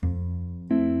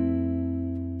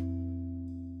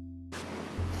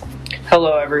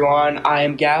Hello everyone, I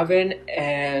am Gavin,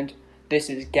 and this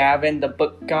is Gavin, the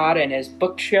Book God, and his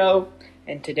book show,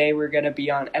 and today we're going to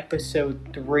be on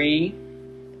episode 3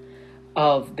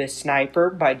 of The Sniper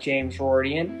by James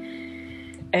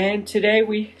Rordian, and today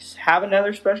we have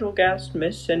another special guest,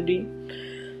 Miss Cindy.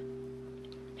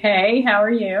 Hey, how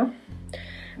are you?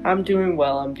 I'm doing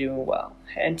well,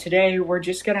 and today we're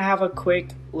just going to have a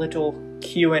quick little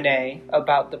Q&A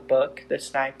about the book, The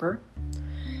Sniper,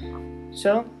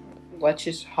 so let's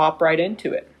just hop right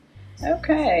into it.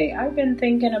 Okay, I've been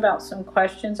thinking about some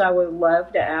questions I would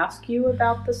love to ask you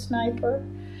about The Sniper.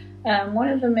 One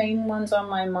of the main ones on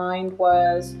my mind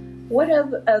was, what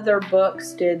other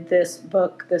books did this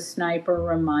book, The Sniper,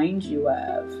 remind you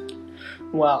of?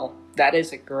 Well, that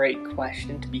is a great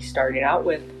question to be starting out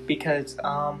with because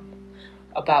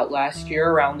about last year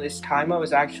around this time I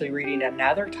was actually reading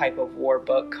another type of war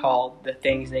book called The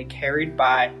Things They Carried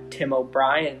by Tim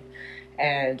O'Brien.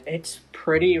 And it's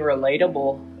pretty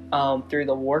relatable through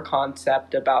the war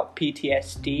concept about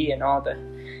PTSD and all the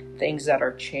things that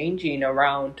are changing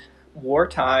around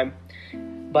wartime.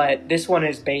 But this one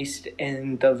is based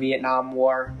in the Vietnam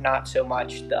War, not so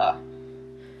much the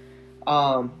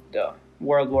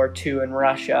World War II in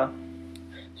Russia.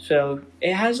 So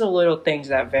it has a little things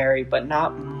that vary, but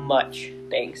not much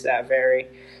things that vary.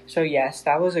 So yes,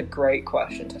 that was a great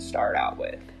question to start out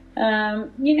with.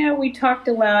 We talked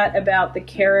a lot about the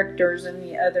characters in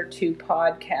the other two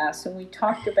podcasts, and we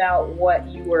talked about what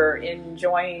you were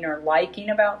enjoying or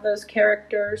liking about those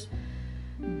characters,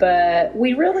 but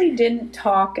we really didn't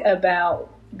talk about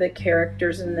the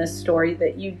characters in this story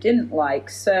that you didn't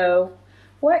like. So,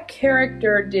 what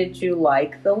character did you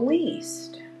like the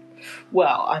least?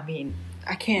 Well, I mean,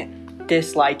 I can't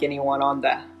dislike anyone on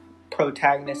the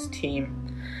protagonist team.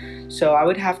 So I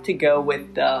would have to go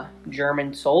with the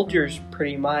German soldiers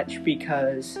pretty much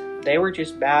because they were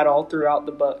just bad all throughout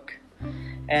the book.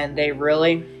 And they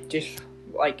really just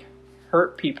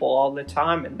hurt people all the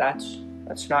time, and that's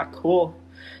not cool.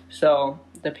 So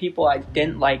the people I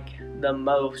didn't like the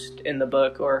most in the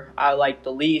book, or I liked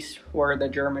the least, were the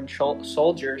German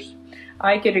soldiers.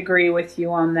 I could agree with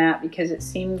you on that because it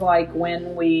seemed like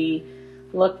when we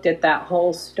looked at that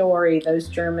whole story, those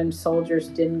German soldiers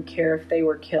didn't care if they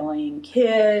were killing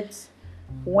kids,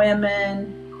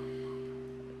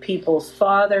 women, people's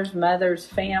fathers, mothers,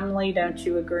 family. Don't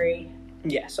you agree?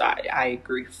 Yes, I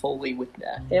agree fully with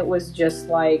that. It was just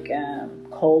like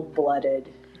cold-blooded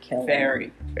killing.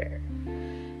 Very fair.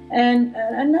 And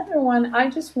another one, I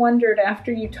just wondered,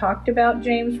 after you talked about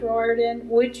James Rordian,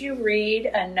 would you read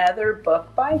another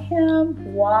book by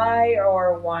him? Why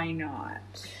or why not?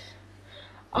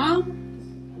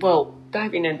 Well,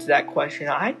 diving into that question,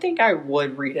 I think I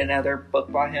would read another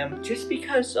book by him just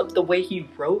because of the way he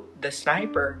wrote The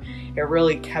Sniper. It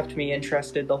really kept me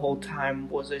interested the whole time.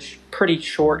 It was a pretty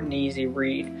short and easy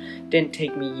read. Didn't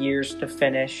take me years to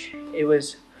finish. It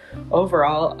was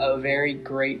overall a very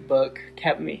great book.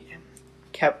 Kept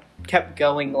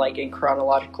going in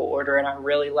chronological order, and I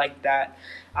really liked that.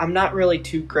 I'm not really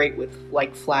too great with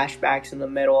flashbacks in the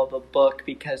middle of a book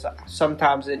because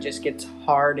sometimes it just gets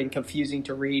hard and confusing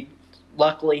to read.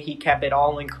 Luckily, he kept it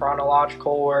all in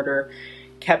chronological order,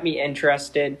 kept me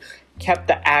interested, kept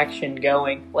the action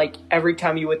going. Every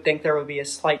time you would think there would be a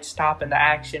slight stop in the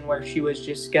action where she was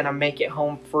just gonna make it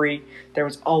home free, there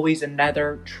was always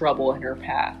another trouble in her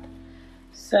path.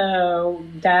 So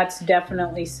that's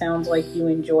definitely sounds like you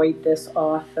enjoyed this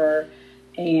author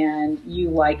and you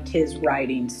liked his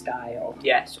writing style.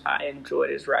 Yes, I enjoyed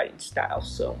his writing style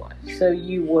so much. So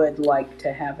you would like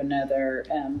to have another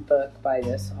book by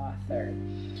this author.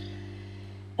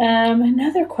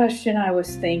 Another question I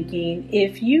was thinking,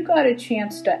 if you got a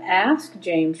chance to ask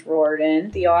James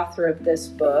Rordian, the author of this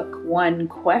book, one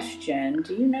question,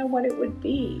 do you know what it would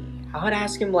be? I would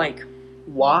ask him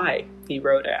why he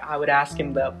wrote it. I would ask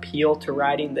him the appeal to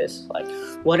writing this,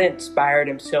 what inspired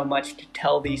him so much to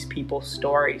tell these people's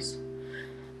stories.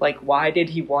 Why did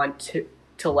he want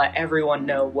to let everyone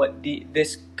know what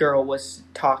this girl was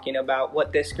talking about,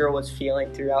 what this girl was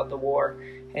feeling throughout the war,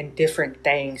 and different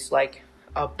things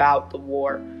about the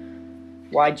war.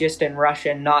 Why just in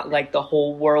Russia, not the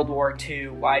whole World War II?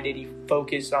 Why did he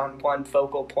focus on one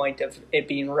focal point of it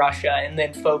being Russia and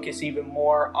then focus even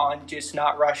more on just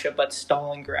not Russia but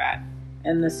Stalingrad?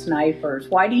 And the snipers.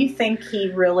 Why do you think he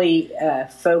really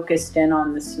focused in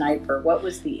on the sniper? What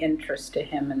was the interest to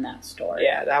him in that story?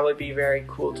 Yeah, that would be very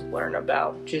cool to learn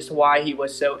about. Just why he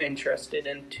was so interested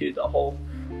into the whole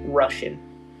Russian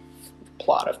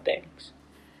plot of things.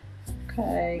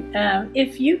 Okay.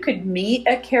 If you could meet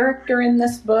a character in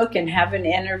this book and have an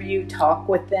interview, talk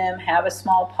with them, have a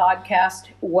small podcast,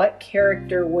 what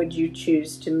character would you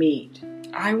choose to meet?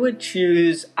 I would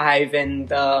choose Ivan,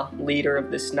 the leader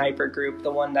of the sniper group,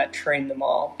 the one that trained them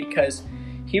all, because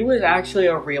he was actually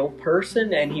a real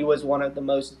person and he was one of the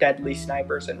most deadly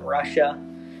snipers in Russia,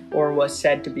 or was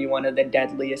said to be one of the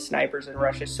deadliest snipers in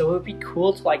Russia. So it would be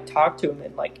cool to talk to him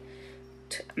and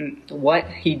what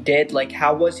he did,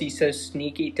 how was he so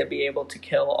sneaky to be able to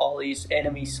kill all these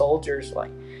enemy soldiers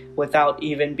without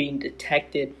even being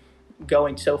detected,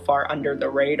 going so far under the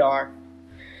radar,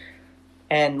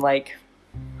 and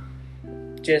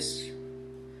just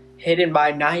hidden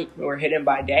by night or hidden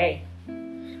by day.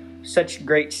 Such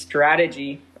great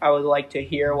strategy. I would like to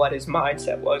hear what his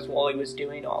mindset was while he was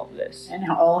doing all of this,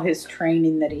 and all his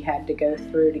training that he had to go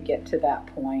through to get to that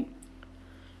point.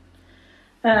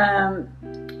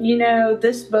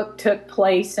 This book took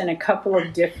place in a couple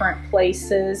of different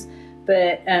places,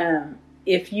 but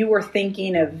if you were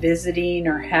thinking of visiting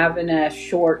or having a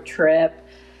short trip,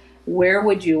 where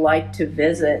would you like to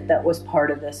visit that was part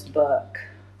of this book?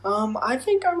 I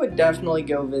think I would definitely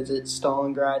go visit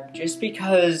Stalingrad, just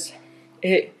because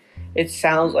it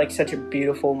sounds like such a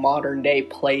beautiful modern day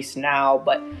place now,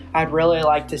 but I'd really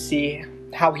like to see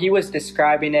how he was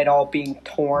describing it all being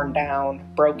torn down,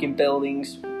 broken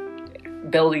buildings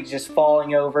just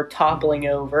falling over, toppling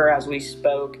over as we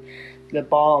spoke, the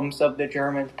bombs of the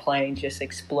German plane just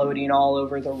exploding all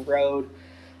over the road,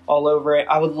 all over it.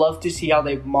 I would love to see how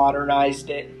they've modernized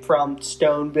it from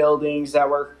stone buildings that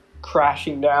were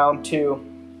crashing down to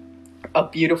a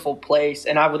beautiful place.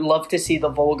 And I would love to see the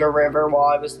Volga River while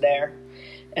I was there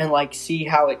and see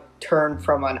how it turned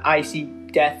from an icy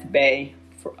death bay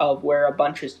of where a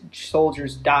bunch of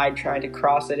soldiers died trying to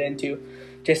cross it into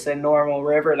just a normal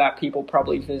river that people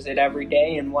probably visit every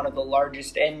day, and one of the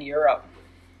largest in Europe.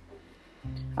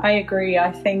 I agree.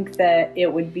 I think that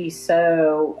it would be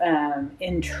so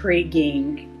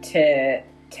intriguing to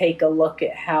take a look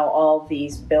at how all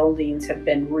these buildings have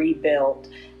been rebuilt,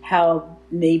 how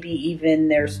maybe even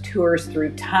there's tours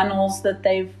through tunnels that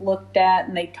they've looked at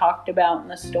and they talked about in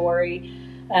the story.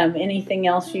 Anything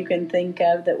else you can think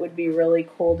of that would be really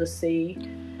cool to see?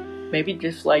 Maybe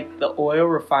just the oil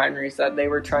refineries that they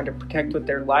were trying to protect with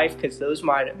their life, because those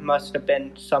must have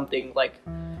been something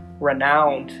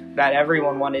renowned that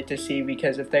everyone wanted to see,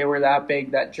 because if they were that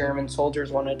big that German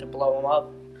soldiers wanted to blow them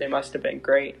up, they must have been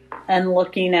great. And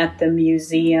looking at the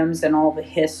museums and all the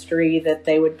history that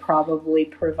they would probably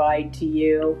provide to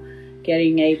you,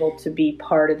 getting able to be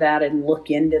part of that and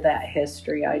look into that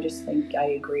history, I just think I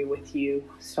agree with you.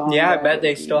 Yeah, I bet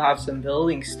they still have some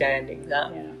buildings standing,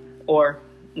 or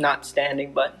not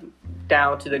standing, but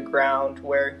down to the ground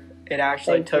where it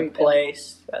actually took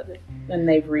place. And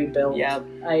they've rebuilt. Yeah.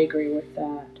 I agree with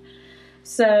that.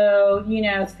 So,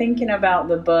 thinking about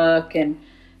the book and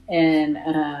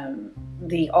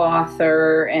the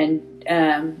author,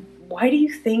 and why do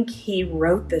you think he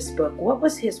wrote this book? What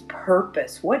was his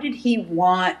purpose? What did he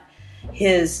want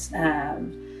his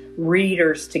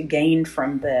readers to gain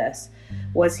from this?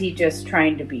 Was he just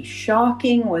trying to be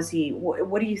shocking? What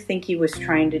do you think he was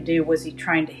trying to do? Was he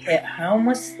trying to hit home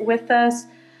with us?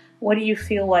 What do you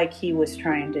feel like he was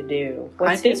trying to do?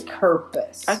 What's his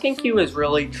purpose? I think he was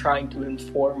really trying to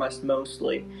inform us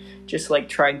mostly. Just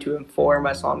trying to inform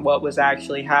us on what was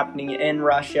actually happening in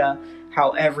Russia,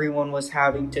 how everyone was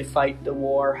having to fight the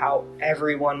war, how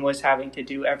everyone was having to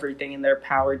do everything in their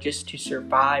power just to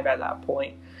survive at that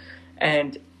point.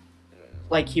 And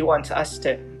he wants us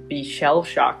to be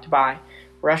shell-shocked by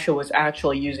Russia was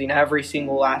actually using every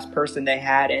single last person they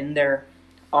had in their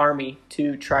army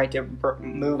to try to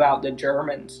move out the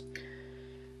Germans.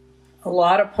 A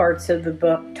lot of parts of the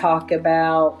book talk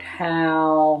about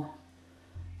how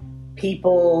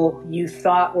people you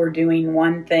thought were doing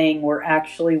one thing were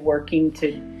actually working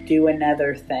to do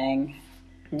another thing.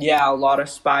 Yeah, a lot of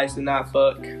spies in that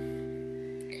book.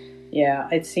 Yeah,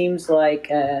 it seems like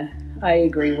I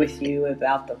agree with you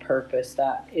about the purpose.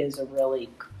 That is a really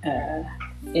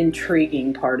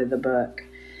intriguing part of the book.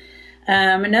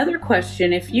 Another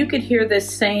question, if you could hear the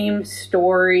same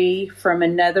story from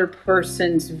another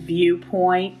person's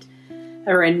viewpoint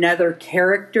or another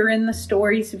character in the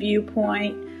story's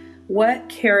viewpoint, what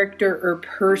character or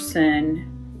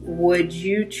person would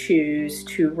you choose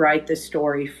to write the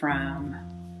story from,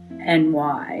 and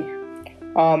why?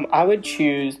 I would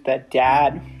choose the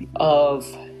dad of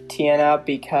Tiana,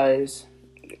 because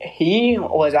he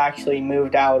was actually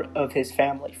moved out of his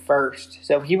family first.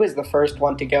 So he was the first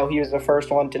one to go. He was the first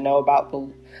one to know about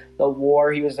the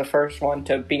war. He was the first one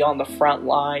to be on the front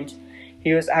lines.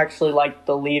 He was actually like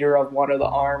the leader of one of the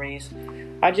armies.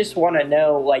 I just want to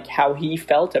know like how he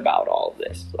felt about all of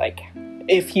this. Like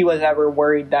if he was ever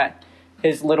worried that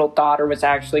his little daughter was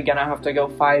actually going to have to go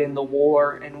fight in the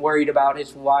war, and worried about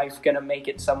his wife going to make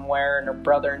it somewhere and her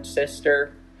brother and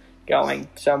sister going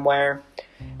somewhere,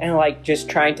 and like just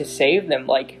trying to save them.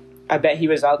 Like I bet he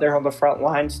was out there on the front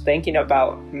lines thinking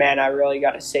about, man, I really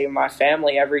got to save my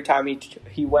family every time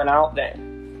he went out there.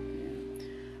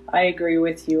 I agree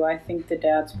with you. I think the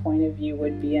dad's point of view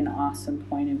would be an awesome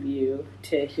point of view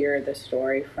to hear the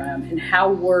story from. And how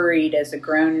worried as a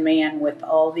grown man with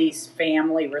all these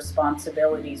family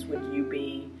responsibilities would you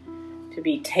be to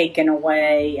be taken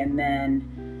away and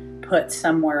then put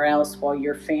somewhere else while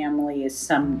your family is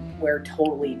somewhere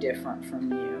totally different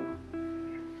from you.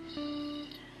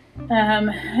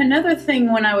 Another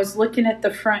thing, when I was looking at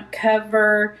the front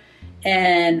cover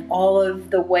and all of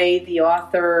the way the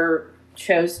author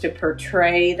chose to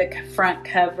portray the front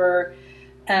cover,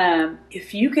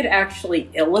 if you could actually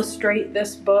illustrate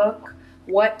this book,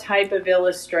 what type of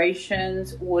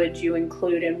illustrations would you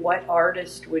include, and what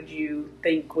artist would you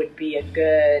think would be a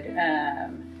good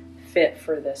fit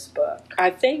for this book? I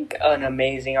think an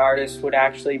amazing artist would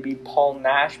actually be Paul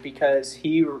Nash, because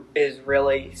he is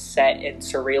really set in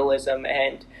surrealism,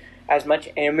 and as much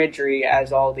imagery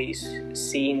as all these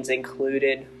scenes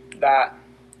included, that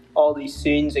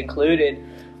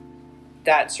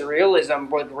surrealism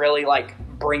would really like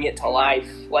bring it to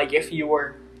life. Like if you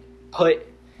were put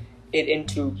it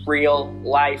into real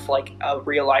life, like a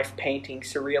real life painting,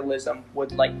 surrealism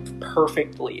would like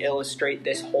perfectly illustrate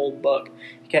this whole book,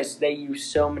 because they use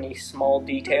so many small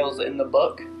details in the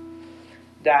book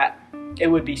that it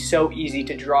would be so easy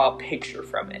to draw a picture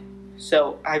from it.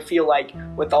 So I feel like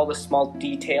with all the small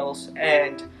details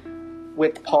and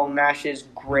with Paul Nash's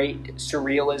great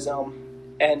surrealism,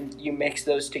 and you mix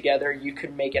those together, you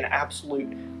could make an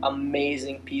absolute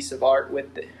amazing piece of art with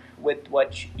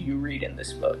what you read in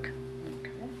this book.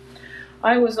 Okay.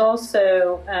 I was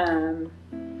also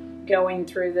going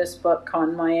through this book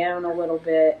on my own a little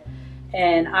bit,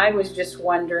 and I was just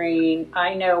wondering,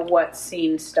 I know what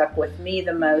scene stuck with me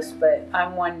the most, but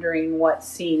I'm wondering what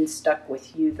scene stuck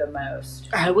with you the most.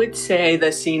 I would say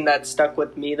the scene that stuck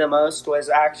with me the most was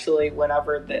actually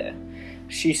whenever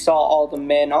she saw all the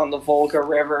men on the Volga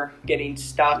River getting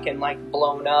stuck and like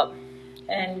blown up.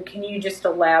 And can you just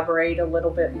elaborate a little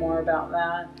bit more about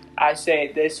that? I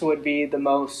say this would be the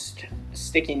most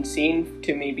sticking scene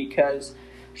to me, because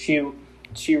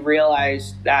she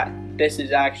realized that this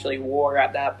is actually war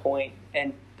at that point,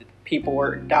 and people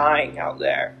were dying out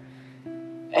there.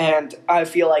 And I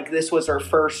feel like this was her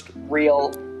first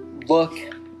real look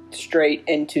straight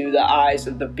into the eyes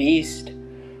of the beast.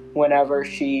 Whenever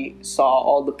she saw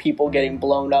all the people getting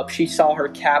blown up, she saw her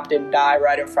captain die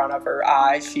right in front of her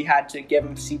eyes. She had to give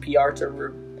him CPR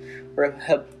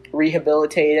to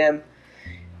rehabilitate him.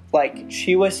 Like,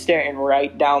 she was staring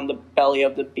right down the belly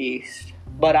of the beast.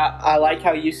 But I like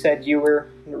how you said you were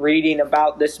reading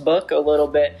about this book a little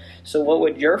bit. So what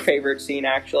would your favorite scene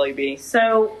actually be?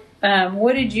 So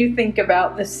what did you think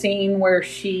about the scene where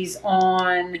she's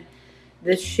on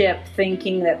the ship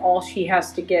thinking that all she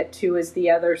has to get to is the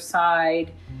other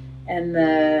side, and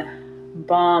the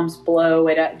bombs blow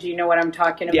it up? Do you know what I'm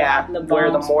talking about? Yeah, where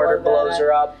the mortar blows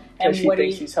her up, because she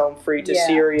thinks she's home free to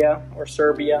Syria or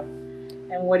Serbia.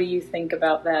 And what do you think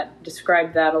about that?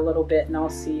 Describe that a little bit, and I'll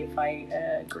see if I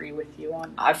agree with you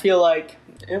on that. I feel like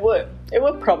it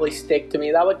would probably stick to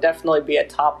me. That would definitely be a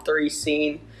top 3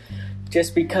 scene,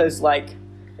 just because like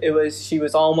she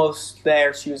was almost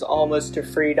there. She was almost to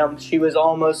freedom. She was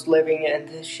almost living,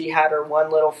 and she had her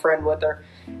one little friend with her,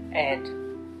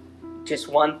 and just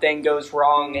one thing goes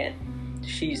wrong, and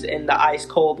she's in the ice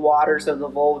cold waters of the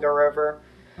Volga River,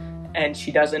 and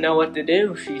she doesn't know what to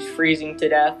do. She's freezing to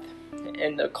death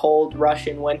in the cold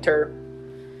Russian winter.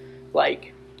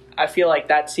 Like, I feel like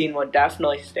that scene would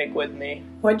definitely stick with me.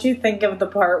 What'd you think of the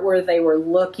part where they were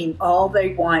looking, all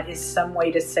they want is some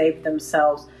way to save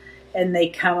themselves, and they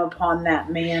come upon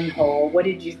that manhole? What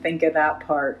did you think of that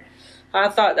part? I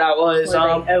thought that was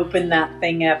where they open that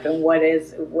thing up, and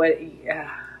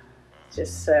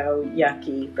just so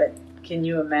yucky. But can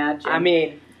you imagine? I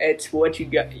mean, it's what you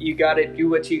got to do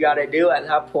what you got to do at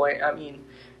that point. I mean,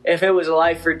 if it was a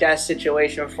life or death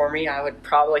situation for me, I would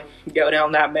probably go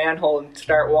down that manhole and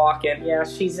start walking. Yeah,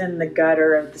 she's in the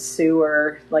gutter of the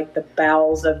sewer, like the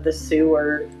bowels of the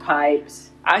sewer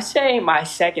pipes. I say my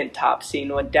second top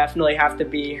scene would definitely have to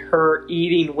be her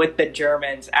eating with the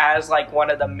Germans as like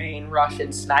one of the main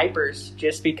Russian snipers,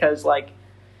 just because like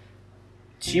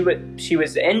she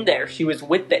was in there, she was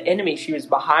with the enemy, she was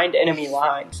behind enemy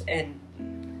lines, and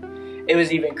it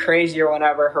was even crazier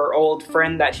whenever her old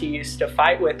friend that she used to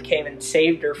fight with came and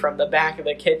saved her from the back of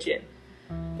the kitchen.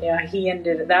 Yeah,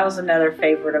 that was another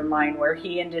favorite of mine, where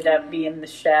he ended up being the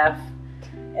chef,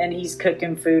 and he's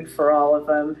cooking food for all of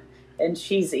them, and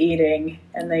she's eating,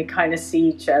 and they kind of see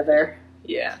each other.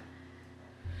 Yeah.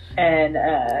 And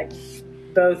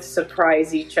both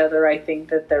surprise each other, I think,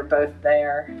 that they're both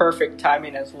there. Perfect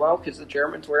timing as well, because the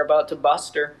Germans were about to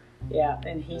bust her. Yeah,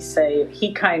 and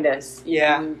he kind of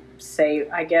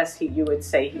I guess you would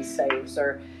say he saves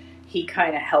her. He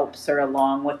kind of helps her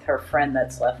along with her friend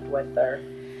that's left with her.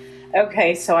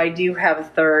 Okay, so I do have a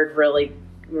third really,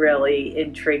 really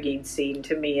intriguing scene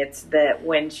to me. It's that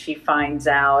when she finds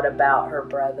out about her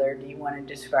brother. Do you want to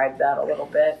describe that a little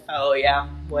bit? Oh, yeah.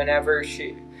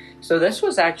 So this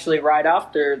was actually right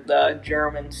after the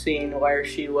German scene where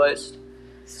she was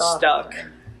stuck.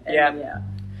 Yeah.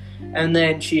 And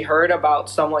then she heard about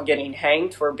someone getting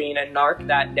hanged for being a narc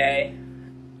that day.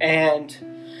 And,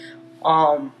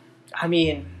 I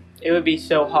mean, it would be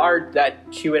so hard that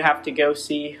she would have to go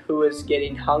see who was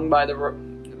getting hung by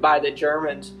the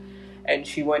Germans. And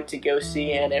she went to go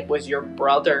see, and it was your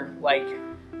brother. Like,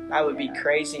 that would be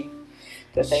crazy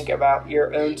to think about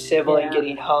your own sibling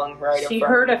getting hung right in front. She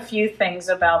heard a few things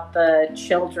about the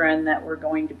children that were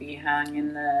going to be hung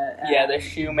in the... the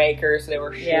shoemakers. They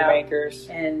were shoemakers.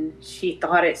 And she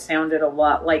thought it sounded a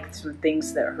lot like some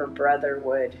things that her brother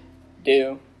would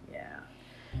do. Yeah.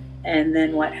 And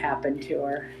then what happened to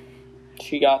her?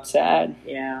 She got sad.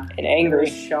 Yeah. And angry.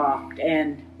 She was shocked.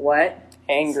 And what?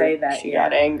 Angry. Say that. She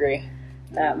got angry.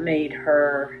 That made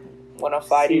her want to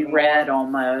fight see red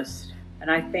almost. And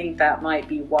I think that might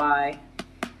be why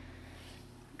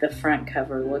the front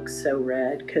cover looks so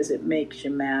red, because it makes you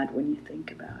mad when you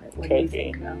think about it. What do you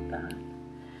think about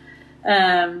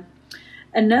that?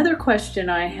 Another question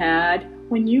I had,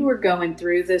 when you were going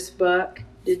through this book,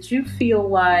 did you feel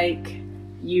like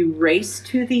you raced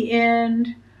to the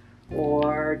end?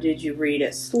 Or did you read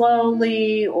it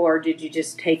slowly? Or did you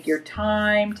just take your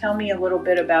time? Tell me a little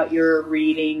bit about your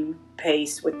reading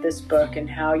pace with this book and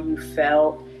how you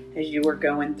felt as you were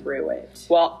going through it.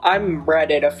 Well, I read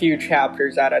it a few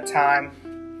chapters at a time.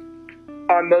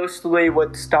 I mostly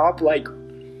would stop, like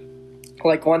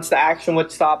once the action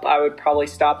would stop, I would probably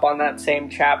stop on that same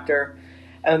chapter.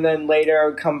 And then later I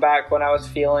would come back when I was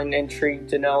feeling intrigued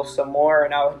to know some more,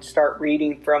 and I would start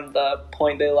reading from the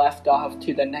point they left off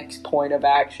to the next point of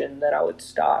action. Then I would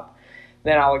stop.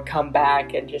 Then I would come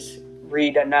back and just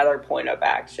read another point of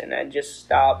action and just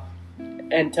stop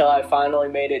until I finally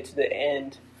made it to the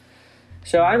end.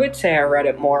 So I would say I read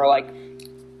it more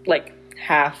like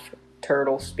half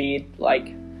turtle speed.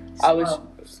 I was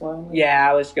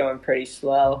going pretty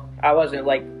slow. I wasn't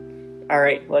like, all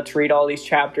right, let's read all these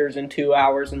chapters in 2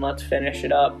 hours and let's finish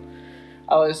it up.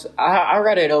 I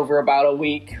read it over about a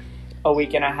week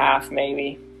and a half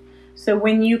maybe. So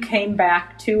when you came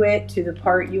back to it, to the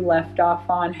part you left off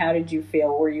on, how did you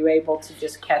feel? Were you able to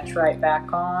just catch right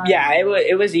back on? Yeah,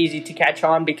 it was easy to catch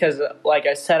on because, like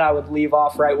I said, I would leave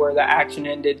off right where the action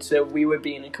ended, so we would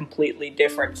be in a completely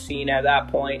different scene at that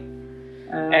point.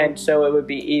 And so it would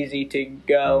be easy to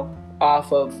go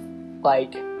off of,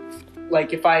 like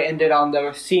if I ended on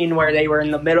the scene where they were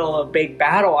in the middle of a big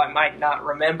battle, I might not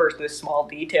remember the small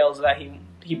details that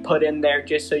he put in there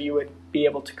just so you would be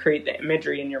able to create the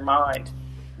imagery in your mind.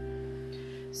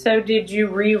 So did you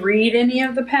reread any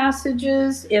of the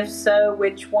passages? If so,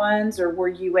 which ones? Or were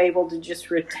you able to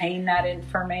just retain that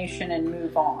information and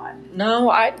move on? No,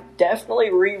 I definitely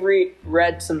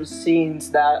reread some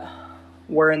scenes that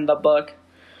were in the book.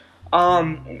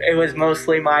 It was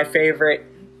mostly my favorite,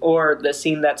 or the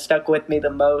scene that stuck with me the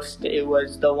most. It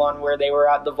was the one where they were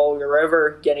at the Volga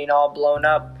River getting all blown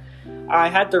up. I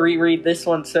had to reread this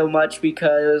one so much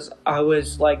because I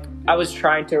was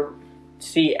trying to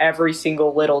see every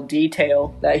single little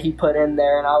detail that he put in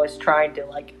there, and I was trying to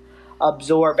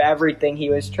absorb everything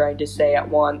he was trying to say at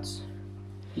once.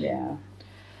 Yeah.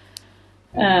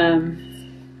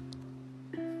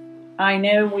 I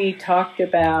know we talked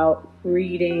about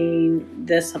reading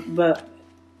this book,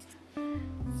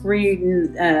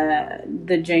 reading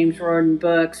the James Roden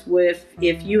books.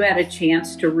 If you had a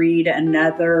chance to read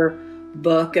another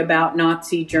book about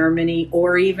Nazi Germany,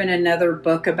 or even another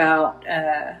book about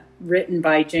written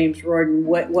by James Roden,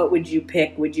 what would you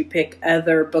pick? Would you pick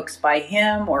other books by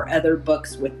him or other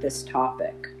books with this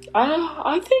topic?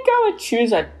 I think I would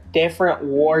choose a different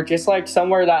war, just like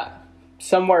somewhere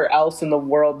else in the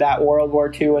world that World War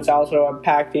II was also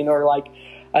impacting, or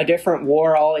a different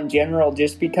war all in general,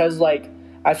 just because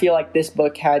I feel like this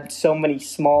book had so many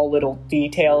small little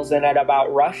details in it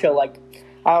about Russia.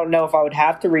 I don't know if I would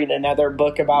have to read another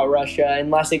book about Russia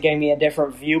unless it gave me a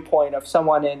different viewpoint of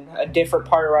someone in a different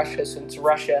part of Russia, since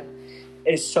Russia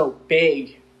is so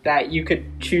big that you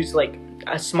could choose like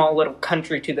a small little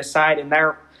country to the side, and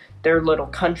their little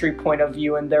country point of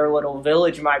view and their little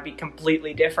village might be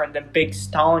completely different than big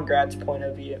Stalingrad's point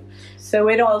of view. So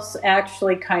it also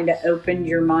actually kind of opened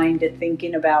your mind to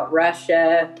thinking about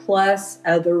Russia plus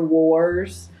other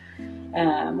wars.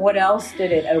 What else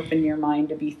did it open your mind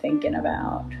to be thinking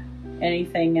about?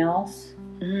 Anything else?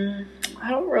 I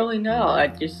don't really know. I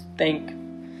just think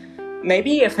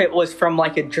maybe if it was from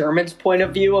like a German's point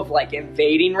of view of like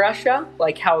invading Russia,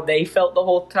 like how they felt the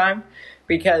whole time,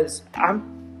 because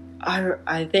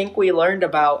I think we learned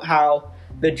about how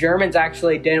the Germans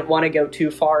actually didn't want to go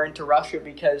too far into Russia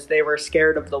because they were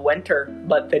scared of the winter,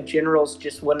 but the generals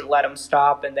just wouldn't let them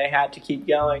stop, and they had to keep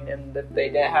going. And if they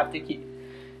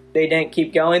didn't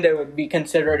keep going, they would be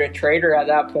considered a traitor at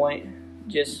that point.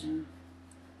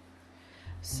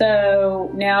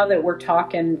 So now that we're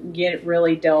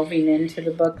really delving into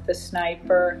the book, The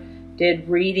Sniper, did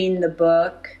reading the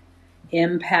book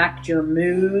impact your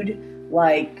mood?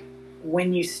 Like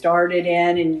when you started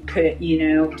in and you could,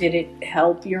 did it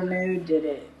help your mood? Did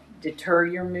it deter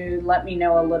your mood? Let me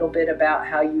know a little bit about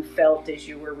how you felt as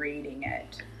you were reading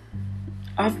it.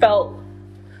 I felt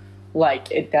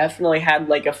like it definitely had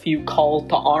like a few call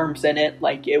to arms in it.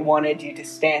 Like it wanted you to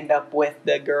stand up with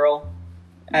the girl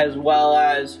as well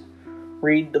as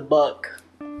read the book.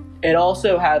 It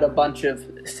also had a bunch of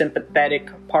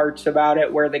sympathetic parts about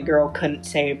it where the girl couldn't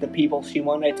save the people she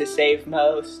wanted to save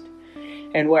most,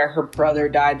 and where her brother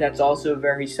died. That's also a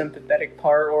very sympathetic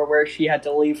part, or where she had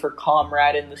to leave her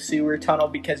comrade in the sewer tunnel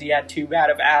because he had too bad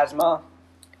of asthma.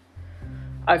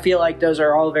 I feel like those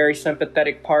are all very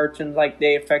sympathetic parts, and like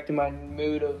they affected my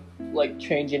mood of like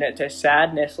changing it to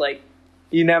sadness. Like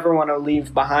you never want to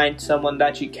leave behind someone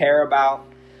that you care about,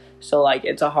 so like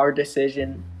it's a hard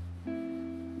decision.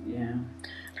 Yeah.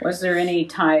 Was there any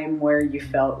time where you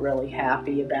felt really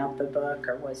happy about the book,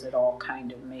 or was it all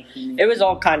kind of making you... It was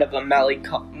all kind of a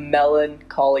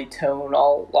melancholy tone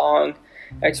all along,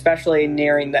 especially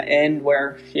nearing the end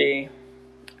where she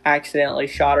accidentally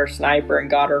shot her sniper and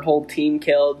got her whole team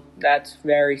killed. That's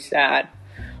very sad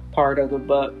part of the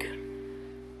book.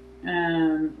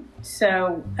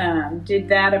 So did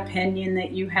that opinion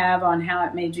that you have on how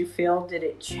it made you feel, did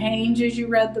it change as you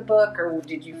read the book, or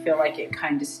did you feel like it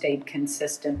kind of stayed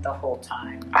consistent the whole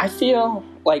time? I feel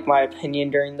like my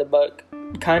opinion during the book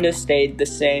kind of stayed the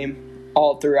same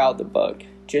all throughout the book,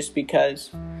 just because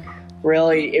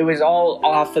really it was all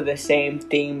off of the same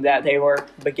theme that they were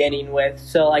beginning with.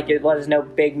 So like it was no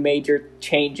big major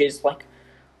changes like,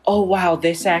 oh wow,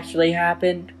 this actually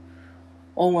happened.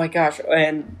 Oh my gosh.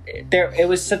 And it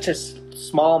was such a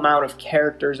small amount of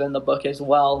characters in the book as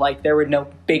well. Like there were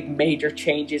no big major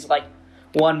changes. Like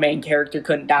one main character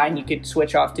couldn't die and you could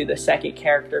switch off to the second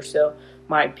character. So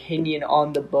my opinion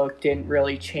on the book didn't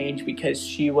really change because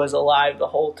she was alive the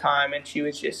whole time and she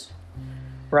was just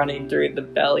running through the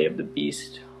belly of the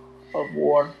beast of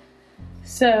war.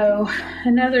 So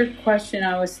another question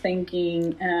I was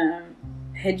thinking,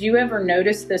 had you ever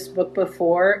noticed this book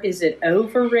before? Is it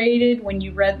overrated when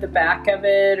you read the back of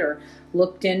it or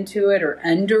looked into it, or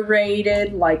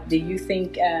underrated? Like, do you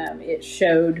think it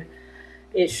should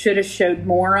have showed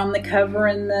more on the cover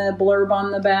and the blurb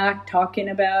on the back talking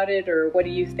about it, or what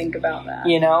do you think about that?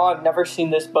 I've never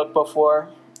seen this book before.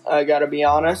 I gotta be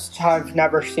honest. I've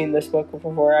never seen this book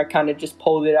before. I kind of just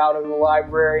pulled it out of the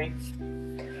library.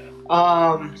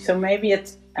 So maybe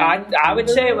it's... I would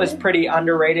say it was pretty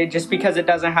underrated just because it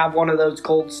doesn't have one of those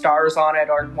gold stars on it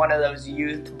or one of those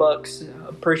youth books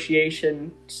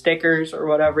appreciation stickers or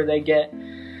whatever they get.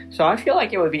 So I feel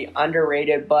like it would be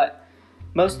underrated, but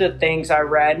most of the things I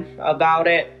read about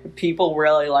it, people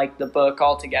really like the book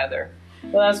altogether.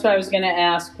 Well, that's what I was going to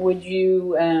ask. Would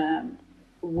you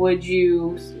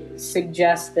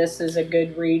suggest this as a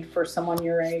good read for someone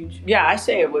your age? Yeah, I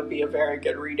say it would be a very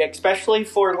good read, especially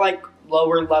for like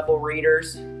lower level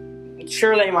readers.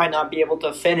 Sure, they might not be able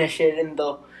to finish it in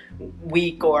the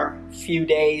week or few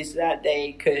days that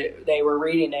they were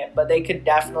reading it, but they could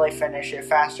definitely finish it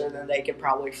faster than they could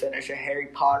probably finish a Harry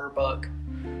Potter book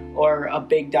or a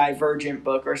big Divergent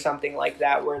book or something like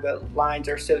that, where the lines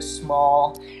are so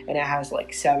small and it has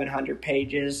like 700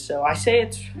 pages. So I say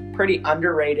it's pretty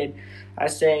underrated. I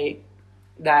say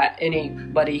that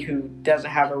anybody who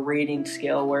doesn't have a reading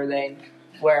skill where they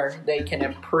can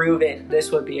improve it,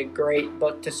 this would be a great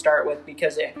book to start with,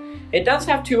 because it does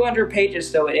have 200 pages,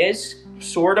 so it is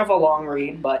sort of a long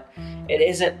read, but it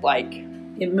isn't like...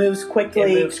 It moves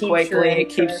quickly. It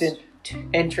keeps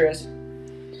interest.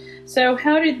 So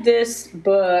how did this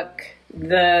book,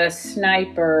 The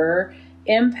Sniper,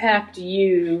 impact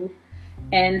you,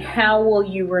 and how will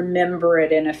you remember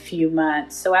it in a few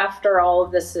months? So after all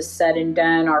of this is said and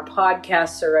done, our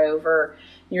podcasts are over,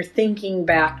 you're thinking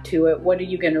back to it, what are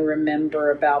you going to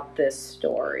remember about this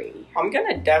story? I'm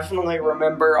going to definitely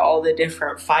remember all the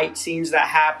different fight scenes that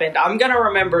happened. I'm going to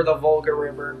remember the Volga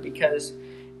River because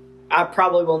I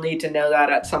probably will need to know that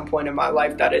at some point in my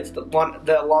life, that it's the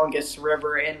longest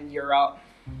river in Europe.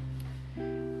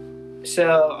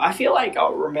 So I feel like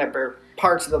I'll remember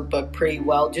parts of the book pretty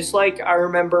well, just like I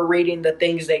remember reading the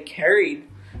things they carried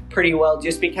pretty well,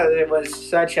 just because it was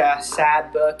such a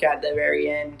sad book at the very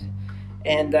end,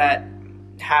 and that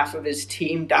half of his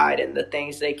team died and the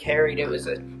things they carried, it was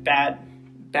a bad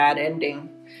ending,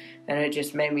 and it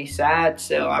just made me sad.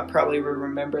 So I probably would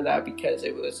remember that because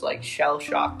it was like shell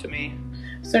shock to me.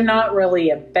 So not really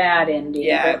a bad ending,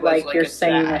 but like you're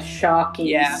saying, a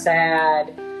shocking,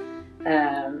 sad,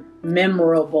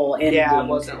 memorable ending. Yeah, it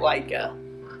wasn't like a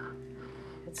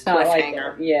it's not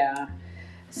cliffhanger.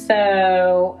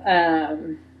 So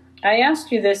I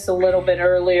asked you this a little bit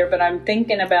earlier, but I'm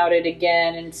thinking about it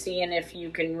again and seeing if you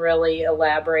can really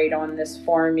elaborate on this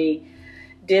for me.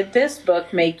 Did this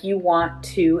book make you want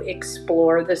to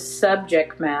explore the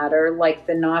subject matter, like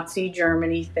the Nazi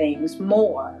Germany things,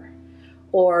 more?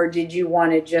 Or did you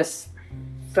want to just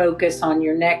focus on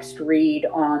your next read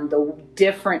on the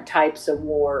different types of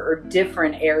war or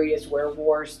different areas where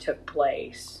wars took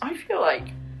place? I feel like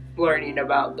learning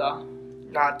about the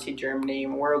Nazi Germany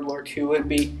and World War II would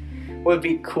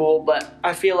be cool, but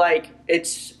I feel like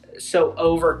it's so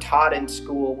over taught in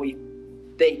school.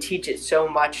 They teach it so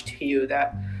much to you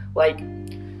that like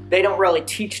they don't really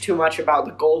teach too much about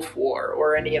the Gulf War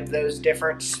or any of those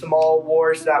different small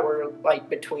wars that were like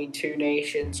between two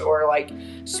nations, or like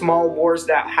small wars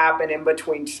that happen in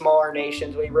between smaller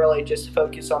nations. We really just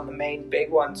focus on the main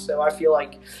big ones. So I feel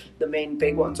like the main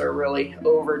big ones are really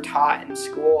over taught in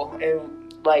school,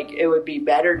 and like it would be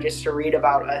better just to read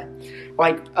about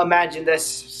imagine this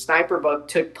sniper book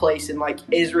took place in like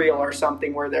Israel or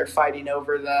something, where they're fighting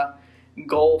over the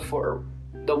Gulf or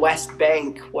the West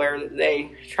Bank, where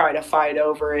they try to fight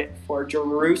over it for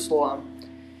Jerusalem.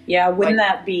 Yeah, wouldn't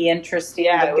that be interesting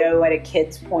to go at a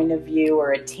kid's point of view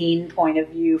or a teen point of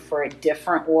view for a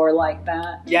different war like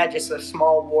that? Yeah, just a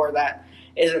small war that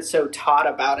isn't so taught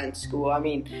about in school. I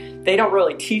mean, they don't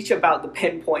really teach about the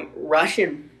pinpoint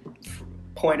Russian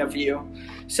point of view.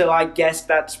 So I guess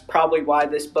that's probably why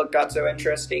this book got so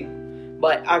interesting.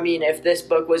 But I mean, if this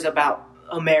book was about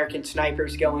American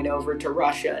snipers going over to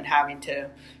Russia and having to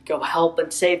go help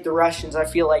and save the Russians, I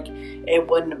feel like it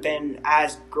wouldn't have been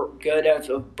as good of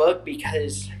a book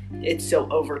because it's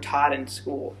so over-taught in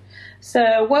school.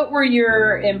 So what were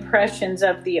your impressions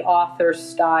of the author's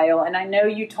style? And I know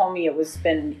you told me it's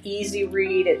been an easy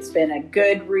read, it's been a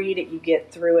good read, you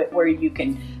get through it where you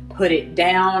can put it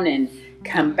down and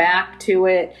come back to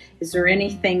it. Is there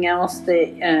anything else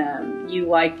that you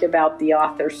liked about the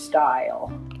author's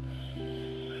style?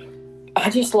 I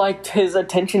just liked his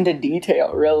attention to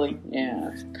detail, really.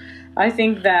 Yeah. I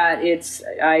think that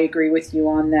I agree with you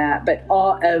on that. But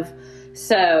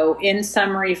so in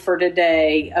summary for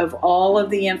today, of all of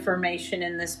the information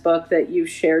in this book that you've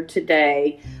shared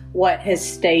today, what has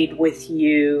stayed with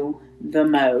you the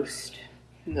most?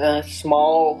 The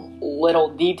small little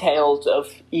details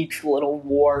of each little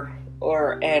war,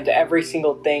 and every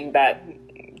single thing that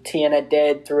Tiana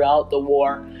did throughout the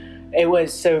war. It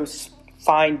was so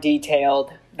fine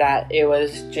detailed that it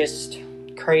was just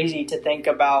crazy to think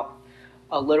about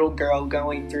a little girl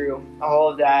going through all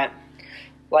of that.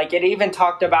 Like, it even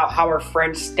talked about how her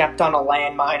friend stepped on a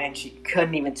landmine and she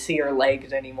couldn't even see her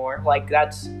legs anymore. Like,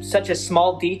 that's such a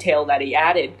small detail that he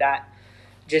added that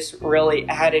just really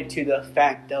added to the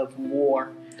effect of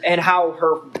war. And how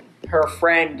her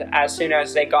friend, as soon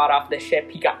as they got off the ship,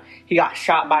 he got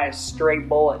shot by a stray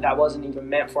bullet that wasn't even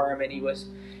meant for him, and he was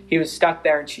stuck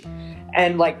there,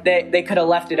 and they could have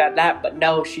left it at that, but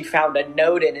no, she found a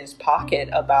note in his pocket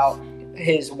about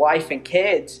his wife and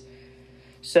kids.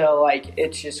 So, like,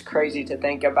 it's just crazy to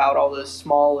think about all the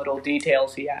small little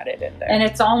details he added in there. And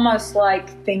it's almost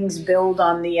like things build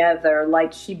on the other.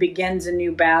 Like, she begins a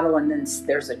new battle and then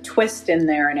there's a twist in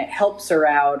there and it helps her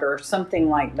out or something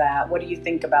like that. What do you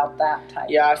think about that type?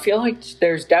 Yeah, I feel like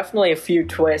there's definitely a few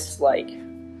twists, like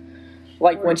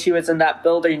when she was in that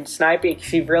building sniping,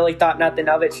 she really thought nothing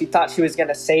of it. She thought she was going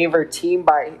to save her team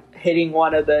by hitting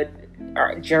one of the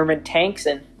German tanks,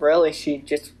 and really she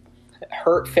just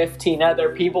hurt 15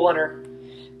 other people in her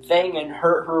thing and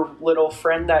hurt her little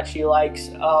friend that she likes,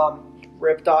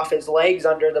 ripped off his legs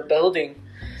under the building.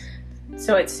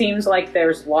 So it seems like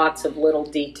there's lots of little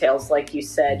details, like you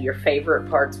said, your favorite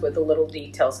parts with the little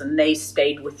details, and they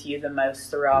stayed with you the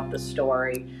most throughout the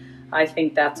story. I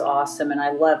think that's awesome, and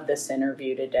I love this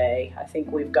interview today. I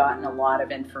think we've gotten a lot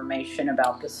of information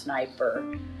about the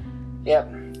sniper. Yep,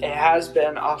 it has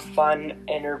been a fun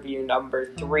interview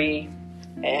number 3,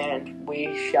 and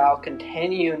we shall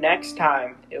continue next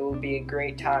time. It will be a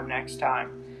great time next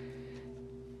time.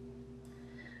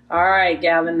 All right,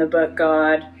 Gavin the Book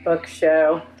God, Book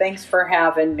Show. Thanks for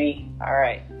having me. All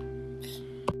right.